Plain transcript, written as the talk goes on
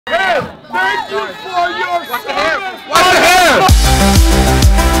Thank you for your Watch the hair. service. Watch the hair.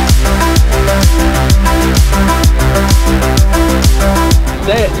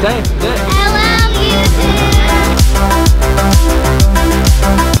 Say it, say it, say it. I love you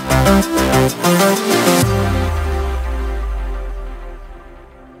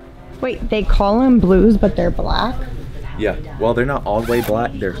too. Wait, they call them blues, but they're black? Yeah, well, they're not all the way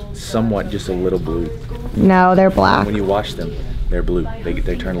black. They're somewhat just a little blue. No, they're black. When you wash them, they're blue.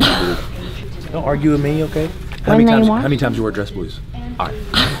 They turn a little blue. Don't argue with me, okay? How When many they times? wash? How many times you wear dress blues? All right.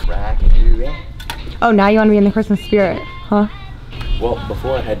 Oh, now you want to be in the Christmas spirit, huh? Well,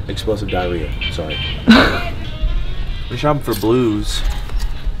 before I had explosive diarrhea. Sorry. We're shopping for blues.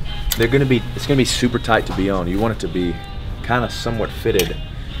 It's gonna be super tight to be on. You want it to be kind of somewhat fitted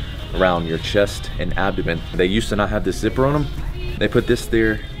around your chest and abdomen. They used to not have this zipper on them. They put this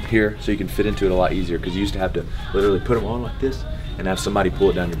here so you can fit into it a lot easier, because you used to have to literally put them on like this and have somebody pull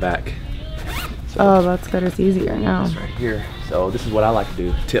it down your back. So Oh, that's good. It's easier now. this right here. So this is what I like to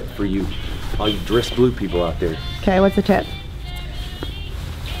do. Tip for you, all you dress blue people out there. Okay, what's the tip?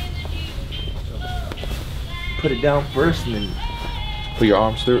 Put it down first and then put your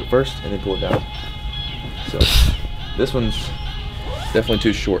arms through it first and then pull it down. So this one's definitely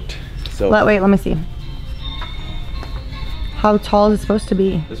too short. So Wait, let me see. How tall is it supposed to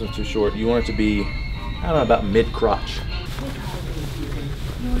be? this one's too short. You want it to be, I don't know, about mid-crotch.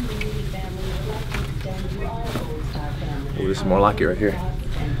 Oh, this is more like it right here.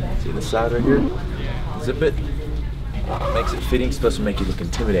 See this side right here? Zip it. Makes it fitting. It's supposed to make you look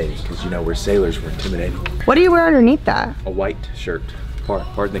intimidating, because you know we're sailors, we're intimidating. What do you wear underneath that? A white shirt.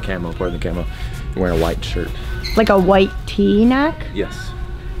 Pardon the camo, pardon the camo. You're wearing a white shirt. Like a white T-neck? Yes.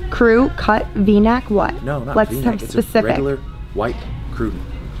 Crew, cut, V-neck, what? No, not Let's V-neck. have It's specific. a regular white crew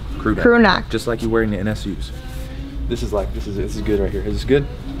neck. Crew neck. Just like you wear in the NSUs. This is good right here. Is this good?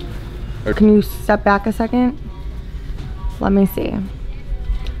 Can you step back a second? Let me see.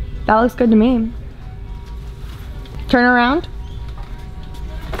 That looks good to me. Turn around.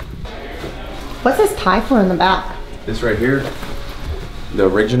 What's this tie for in the back? This right here, the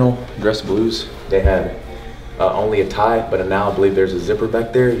original dress blues, they had only a tie, but now I believe there's a zipper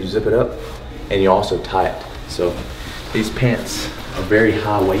back there. You zip it up and you also tie it. So these pants are very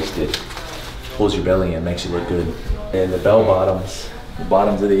high-waisted. Pulls your belly in, makes you look good. And the bell bottoms, the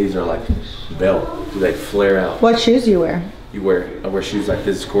bottoms of these are like belt, so they flare out. What shoes do you wear? I wear shoes like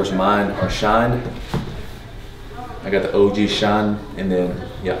this. Of course, mine are shined. I got the OG shine, and then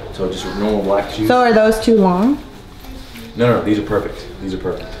yeah, so just normal black shoes. So are those too long? No, these are perfect. These are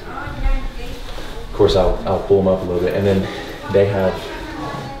perfect. Of course, I'll pull them up a little bit, and then they have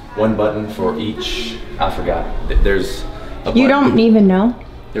one button for each. I forgot. There's a button. You don't even know?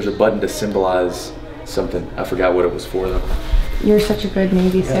 There's a button to symbolize something. I forgot what it was for though. You're such a good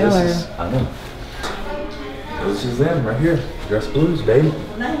Navy sailor. I know. This is them right here. Dress blues, baby.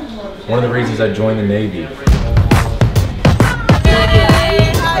 One of the reasons I joined the Navy.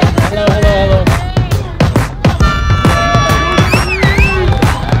 Hello, hello, hello.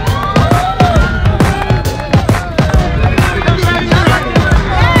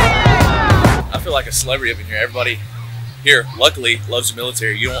 I feel like a celebrity up in here. Everybody here, luckily, loves the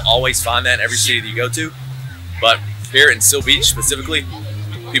military. You don't always find that in every city that you go to, but here in Seal Beach specifically,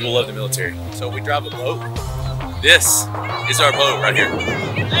 people love the military. So we drive a boat. This is our boat right here.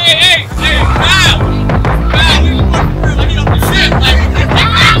 Hey, wow! Wow, we were looking up the ship.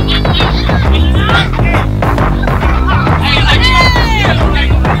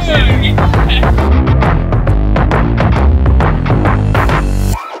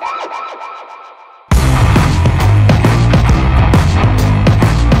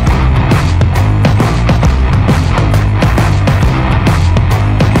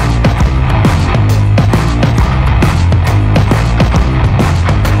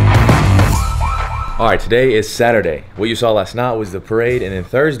 All right, today is Saturday. What you saw last night was the parade, and then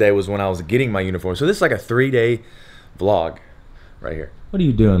Thursday was when I was getting my uniform. So this is like a 3-day vlog right here. What are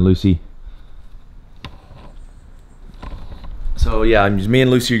you doing, Lucy? So yeah, me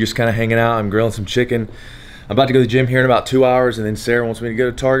and Lucy are just kind of hanging out. I'm grilling some chicken. I'm about to go to the gym here in about 2 hours, and then Sarah wants me to go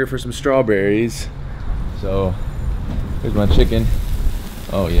to Target for some strawberries. So here's my chicken.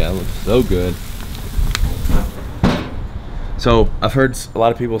 Oh yeah, it looks so good. So I've heard a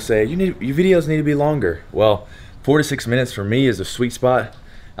lot of people say your videos need to be longer. Well, 4 to 6 minutes for me is a sweet spot.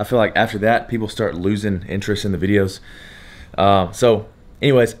 I feel like after that, people start losing interest in the videos. So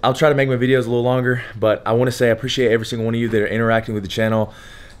anyways, I'll try to make my videos a little longer, but I want to say I appreciate every single one of you that are interacting with the channel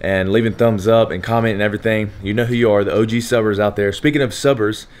and leaving thumbs up and commenting and everything. You know who you are, the OG subbers out there. Speaking of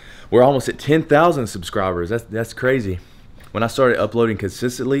subbers, we're almost at 10,000 subscribers. That's crazy. When I started uploading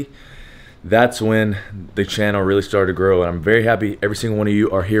consistently, that's when the channel really started to grow. And I'm very happy every single one of you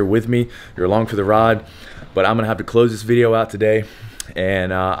are here with me. You're along for the ride. But I'm gonna have to close this video out today,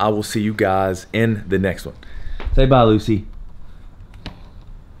 and I will see you guys in the next one. Say bye, Lucy.